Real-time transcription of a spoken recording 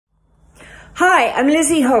Hi, I'm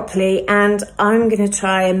Lizzie Hopley and I'm going to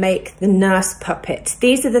try and make the nurse puppet.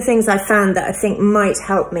 These are the things I found that I think might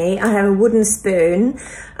help me. I have a wooden spoon,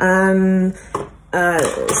 some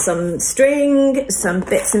string, some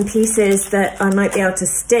bits and pieces that I might be able to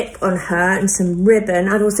stick on her, and some ribbon.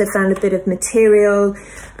 I've also found a bit of material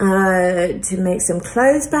to make some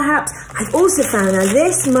clothes perhaps. I've also found, now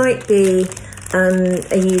this might be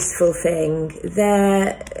a useful thing.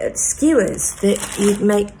 They're skewers that you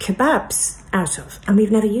make kebabs out of, and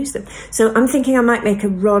we've never used them. So I'm thinking I might make a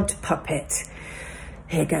rod puppet.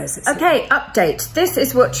 Here goes. Okay, update. This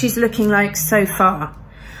is what she's looking like so far.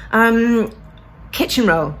 Kitchen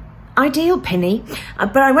roll. Ideal pinny,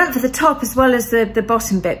 but I went for the top as well as the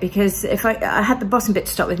bottom bit, because if I had the bottom bit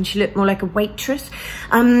to start with and she looked more like a waitress.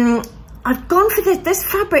 I've gone for this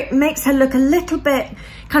fabric makes her look a little bit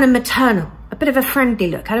kind of maternal, a bit of a friendly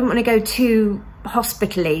look. I don't want to go too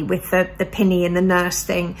hospitally with the pinny and the nurse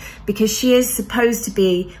thing, because she is supposed to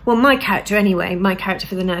be, well, my character anyway, my character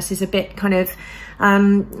for the nurse is a bit kind of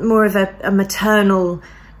more of a maternal,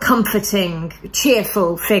 comforting,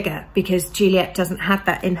 cheerful figure, because Juliet doesn't have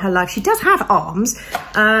that in her life. She does have arms,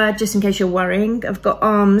 just in case you're worrying. I've got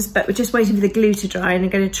arms, but we're just waiting for the glue to dry, and I'm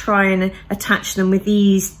going to try and attach them with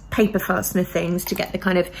these paper fastener things to get the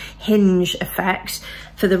kind of hinge effect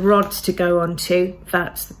for the rods to go onto.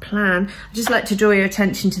 That's the plan. I'd just like to draw your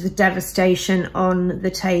attention to the devastation on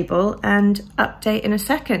the table, and update in a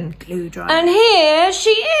second. Glue dry. And here she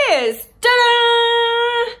is.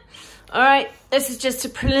 Ta-da! All right, this is just a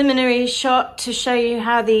preliminary shot to show you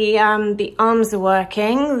how the arms are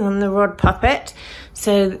working on the rod puppet.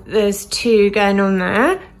 So there's two going on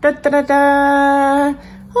there. Da, da, da, da.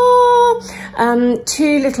 Oh.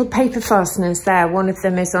 Two little paper fasteners there. One of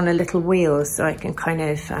them is on a little wheel, so I can kind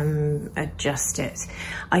of adjust it.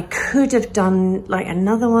 I could have done like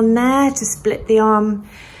another one there to split the arm,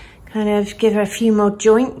 kind of give her a few more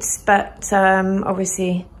joints, but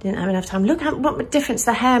obviously didn't have enough time. Look at what difference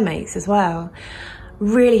the hair makes as well.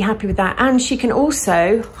 Really happy with that. And she can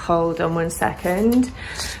also, hold on one second,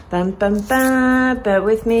 bum, bum, bum, bear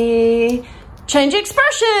with me, change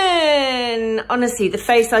expression. Honestly, the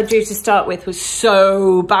face I drew to start with was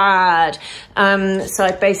so bad. So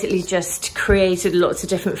I basically just created lots of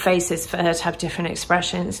different faces for her to have different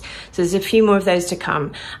expressions. So there's a few more of those to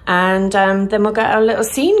come. And then we'll get our little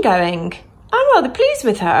scene going. I'm rather pleased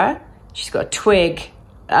with her. She's got a twig.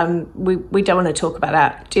 We don't want to talk about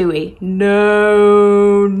that, do we?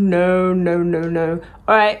 No, no, no, no, no.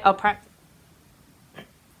 All right, I'll practice.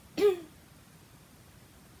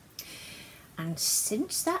 And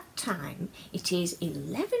since that time it is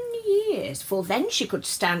 11 years, for then she could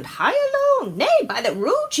stand high alone. Nay, by the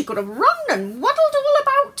road she could have run and waddled all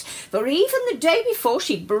about, for even the day before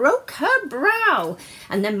she broke her brow.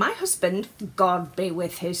 And then my husband, God be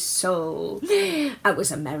with his soul, I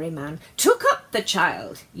was a merry man, took up the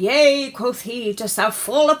child. Yea, quoth he, dost thou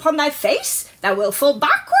fall upon thy face? Thou wilt fall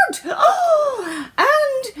backward. Oh,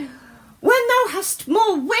 and when thou hast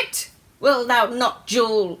more wit, wilt thou not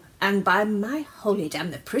jewel? And by my holy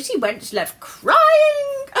dam, the pretty wench left crying,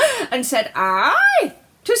 and said, aye,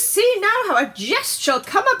 to see now how a jest shall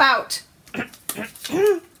come about.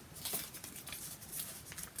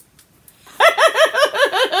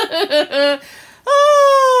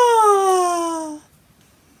 Oh.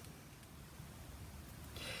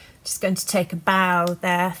 Just going to take a bow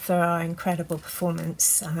there for our incredible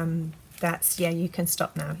performance. That's, yeah, you can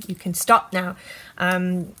stop now. You can stop now.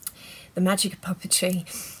 The magic of puppetry.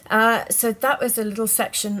 So that was a little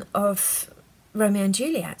section of Romeo and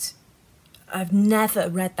Juliet. I've never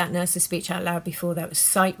read that nurse's speech out loud before. That was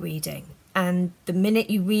sight reading. And the minute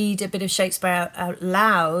you read a bit of Shakespeare out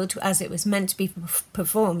loud, as it was meant to be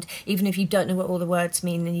performed, even if you don't know what all the words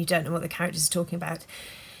mean and you don't know what the characters are talking about,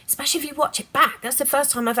 especially if you watch it back. That's the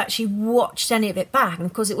first time I've actually watched any of it back. And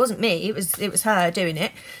of course it wasn't me, it was her doing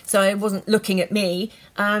it. So it wasn't looking at me.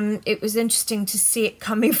 It was interesting to see it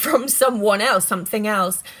coming from someone else, something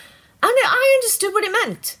else. And I understood what it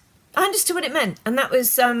meant. I understood what it meant. And that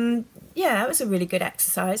was, yeah, that was a really good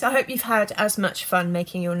exercise. I hope you've had as much fun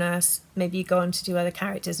making your nurse. Maybe you go on to do other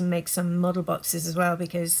characters and make some model boxes as well,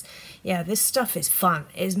 because, yeah, this stuff is fun.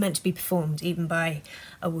 It is meant to be performed even by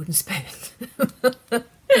a wooden spoon.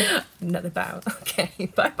 Another bow. Okay,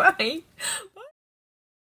 bye-bye.